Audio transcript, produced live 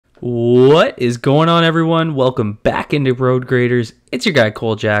What is going on, everyone? Welcome back into Road Graders. It's your guy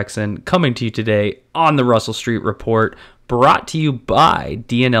Cole Jackson coming to you today on the Russell Street Report, brought to you by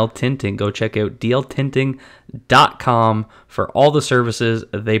D&L Tinting. Go check out dltinting.com for all the services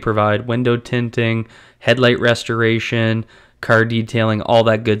they provide: window tinting, headlight restoration, car detailing, all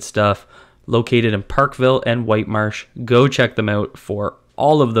that good stuff. Located in Parkville and White Marsh. Go check them out for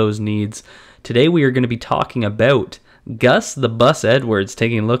all of those needs. Today we are going to be talking about Gus the Bus Edwards,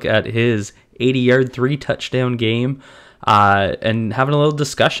 taking a look at his 80-yard, 3-touchdown game, and having a little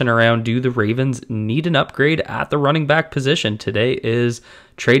discussion around, do the Ravens need an upgrade at the running back position? Today is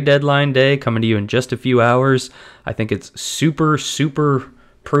trade deadline day, coming to you in just a few hours. I think it's super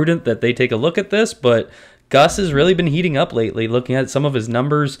prudent that they take a look at this, but Gus has really been heating up lately. Looking at some of his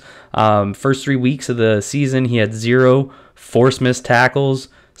numbers, first 3 weeks of the season, he had 0 forced missed tackles.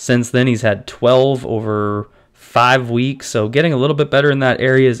 Since then, he's had 12 over 5 weeks, so getting a little bit better in that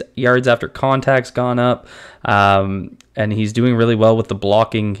area. His yards after contact's gone up, and he's doing really well with the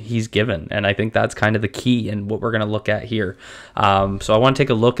blocking he's given, and I think that's kind of the key in what we're going to look at here. So I want to take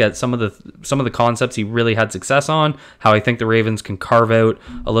a look at some of the concepts he really had success on, how I think the Ravens can carve out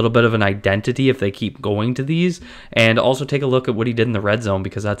a little bit of an identity if they keep going to these, and also take a look at what he did in the red zone,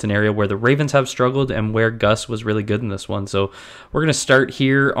 because that's an area where the Ravens have struggled and where Gus was really good in this one. So we're going to start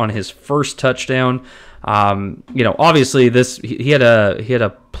here on his first touchdown. Obviously he had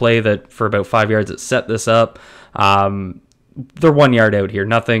a play that for about 5 yards that set this up. They're 1 yard out here,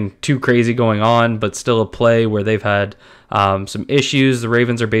 nothing too crazy going on, but still a play where they've had some issues. The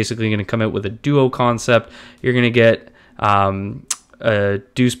Ravens are basically going to come out with a duo concept. You're going to get a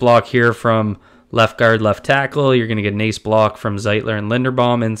deuce block here from left guard, left tackle. You're going to get an ace block from Zeitler and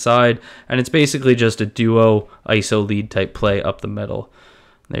Linderbaum inside, and it's basically just a duo ISO lead type play up the middle.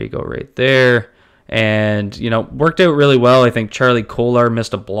 There you go, right there. And, worked out really well. I think Charlie Kolar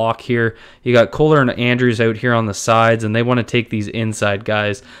missed a block here. You got Kolar and Andrews out here on the sides, and they want to take these inside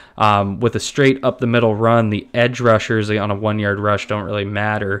guys with a straight up the middle run. The edge rushers on a 1 yard rush don't really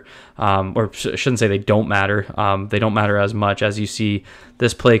matter, or I shouldn't say they don't matter. They don't matter as much. As you see,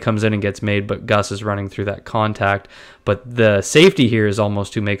 this play comes in and gets made, but Gus is running through that contact. But the safety here is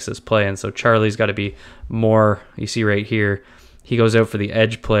almost who makes this play, and so Charlie's got to be more, you see right here, he goes out for the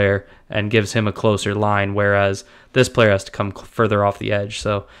edge player and gives him a closer line, whereas this player has to come further off the edge.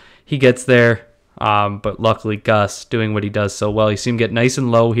 So he gets there, but luckily Gus doing what he does so well. You see him get nice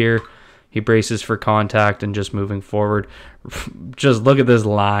and low here. He braces for contact and just moving forward. Just look at this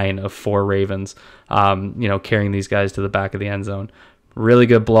line of 4 Ravens, carrying these guys to the back of the end zone. Really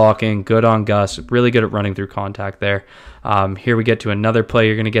good blocking, good on Gus, really good at running through contact there. Here we get to another play.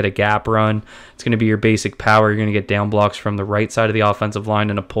 You're going to get a gap run. It's going to be your basic power. You're going to get down blocks from the right side of the offensive line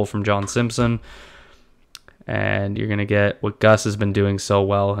and a pull from John Simpson. And you're going to get what Gus has been doing so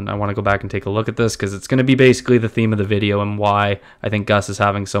well. And I want to go back and take a look at this because it's going to be basically the theme of the video and why I think Gus is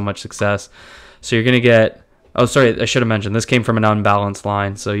having so much success. So you're going to get... Oh, sorry, I should have mentioned, this came from an unbalanced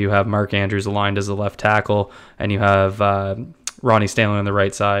line. So you have Mark Andrews aligned as the left tackle, and you have Ronnie Stanley on the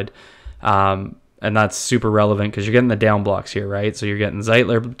right side. And that's super relevant because you're getting the down blocks here, right? So you're getting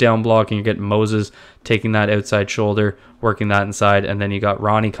Zeitler down blocking, you're getting Moses taking that outside shoulder, working that inside, and then you got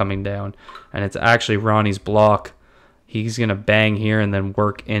Ronnie coming down. And it's actually Ronnie's block. He's going to bang here and then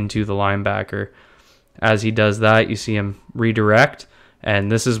work into the linebacker. As he does that, you see him redirect,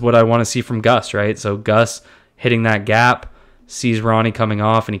 and this is what I want to see from Gus, right? So Gus hitting that gap, sees Ronnie coming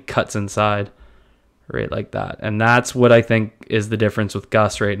off, and he cuts inside. Right, like that. And that's what I think is the difference with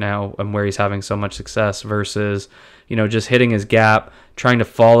Gus right now and where he's having so much success versus, just hitting his gap, trying to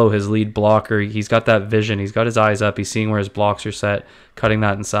follow his lead blocker. He's got that vision. He's got his eyes up. He's seeing where his blocks are set, cutting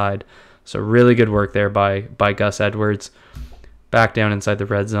that inside. So really good work there by Gus Edwards. Back down inside the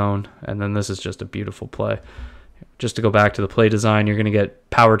red zone. And then this is just a beautiful play. Just to go back to the play design, you're going to get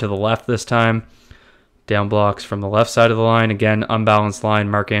power to the left this time. Down blocks from the left side of the line. Again, unbalanced line.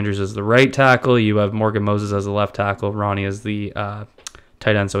 Mark Andrews is the right tackle. You have Morgan Moses as the left tackle. Ronnie is the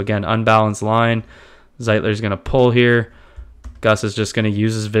tight end. So again, unbalanced line. Zeitler's going to pull here. Gus is just going to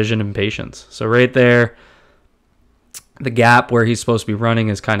use his vision and patience. So right there, the gap where he's supposed to be running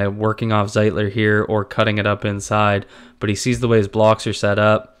is kind of working off Zeitler here or cutting it up inside. But he sees the way his blocks are set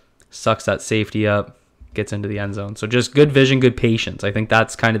up, sucks that safety up, gets into the end zone. So just good vision, good patience. I think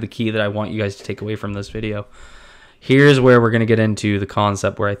that's kind of the key that I want you guys to take away from this video. Here's where we're going to get into the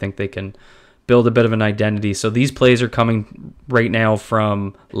concept where I think they can build a bit of an identity. So these plays are coming right now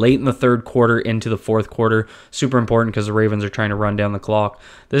from late in the third quarter into the fourth quarter. Super important because the Ravens are trying to run down the clock.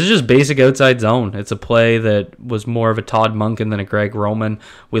 This is just basic outside zone. It's a play that was more of a Todd Monken than a Greg Roman.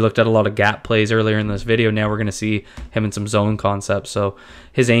 We looked at a lot of gap plays earlier in this video. Now we're going to see him in some zone concepts. So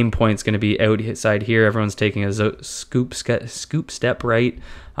his aim point's going to be outside here. Everyone's taking a scoop step right,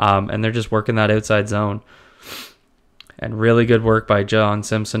 and they're just working that outside zone. And really good work by John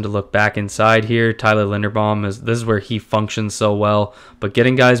Simpson to look back inside here. Tyler Linderbaum, this is where he functions so well. But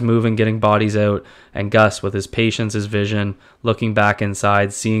getting guys moving, getting bodies out, and Gus with his patience, his vision, looking back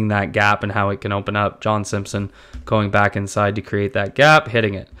inside, seeing that gap and how it can open up. John Simpson going back inside to create that gap,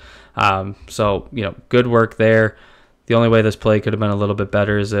 hitting it. So, good work there. The only way this play could have been a little bit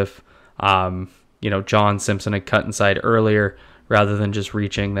better is if, John Simpson had cut inside earlier rather than just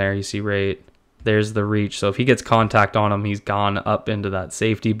reaching there. You see right there's the reach. So if he gets contact on him, he's gone up into that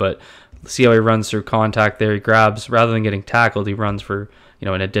safety. But see how he runs through contact there. He grabs, rather than getting tackled, he runs for,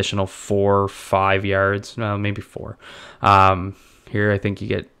 an additional 4 or 5 yards. Maybe 4. Here I think you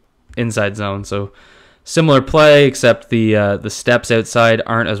get inside zone. So similar play, except the steps outside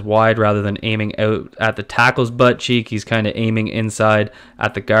aren't as wide. Rather than aiming out at the tackle's butt cheek, he's kind of aiming inside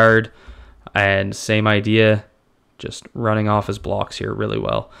at the guard. And same idea, just running off his blocks here really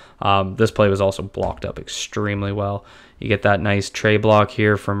well. This play was also blocked up extremely well. You get that nice tray block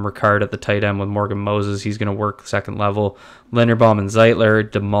here from Ricard at the tight end with Morgan Moses. He's going to work second level. Linderbaum and Zeitler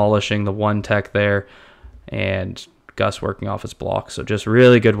demolishing the one tech there, and Gus working off his block. So just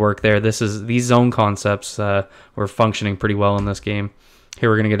really good work there. These zone concepts were functioning pretty well in this game. Here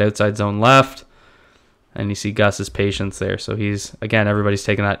we're going to get outside zone left, and you see Gus's patience there. So everybody's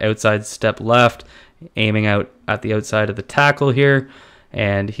taking that outside step left, aiming out at the outside of the tackle here,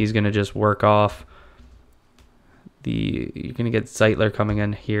 and he's going to just work off you're going to get Zeitler coming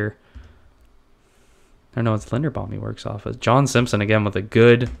in here. I know it's Linderbaum he works off of. John Simpson again with a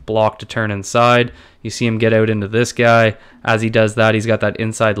good block to turn inside. You see him get out into this guy. As he does that, he's got that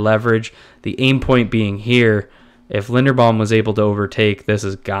inside leverage. The aim point being here. If Linderbaum was able to overtake, this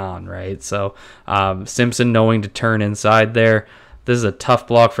is gone, right? So Simpson knowing to turn inside there. This is a tough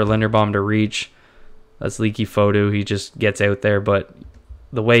block for Linderbaum to reach. That's leaky photo. He just gets out there, but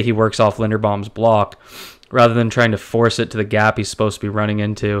the way he works off Linderbaum's block, rather than trying to force it to the gap he's supposed to be running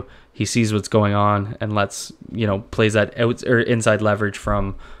into, he sees what's going on and plays that inside leverage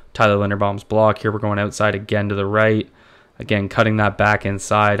from Tyler Linderbaum's block. Here we're going outside again to the right. Again, cutting that back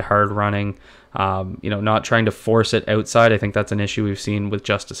inside, hard running, not trying to force it outside. I think that's an issue we've seen with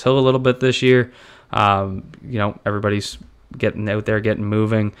Justice Hill a little bit this year. Everybody's getting out there, getting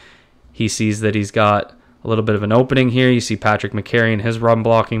moving. He sees that he's got a little bit of an opening here. You see Patrick McCarry and his run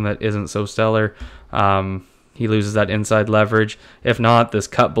blocking that isn't so stellar. He loses that inside leverage. If not, this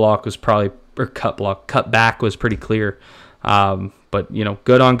cut back was pretty clear. But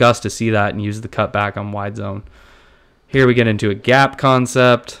good on Gus to see that and use the cut back on wide zone. Here we get into a gap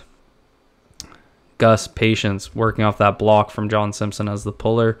concept. Gus patience working off that block from John Simpson as the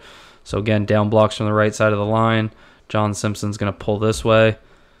puller. So again, down blocks from the right side of the line. John Simpson's going to pull this way.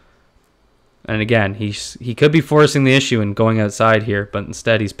 And again, he could be forcing the issue and going outside here, but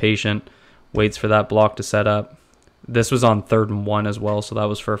instead he's patient, waits for that block to set up. This was on 3rd and 1 as well, so that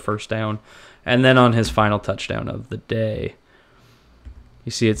was for a first down. And then on his final touchdown of the day.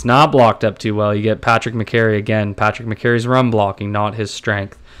 You see it's not blocked up too well. You get Patrick McCarry again. Patrick McCarry's run blocking, not his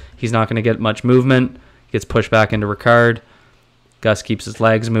strength. He's not going to get much movement. He gets pushed back into Ricard. Gus keeps his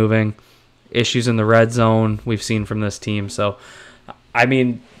legs moving. Issues in the red zone we've seen from this team. So,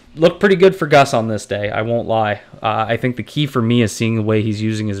 looked pretty good for Gus on this day, I won't lie. I think the key for me is seeing the way he's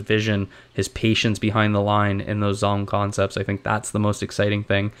using his vision, his patience behind the line in those zone concepts. I think that's the most exciting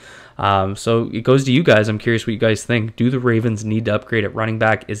thing. So it goes to you guys. I'm curious what you guys think. Do the Ravens need to upgrade at running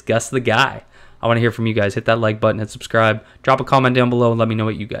back? Is Gus the guy? I want to hear from you guys. Hit that like button, hit subscribe, drop a comment down below, and let me know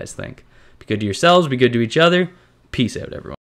what you guys think. Be good to yourselves, be good to each other. Peace out, everyone.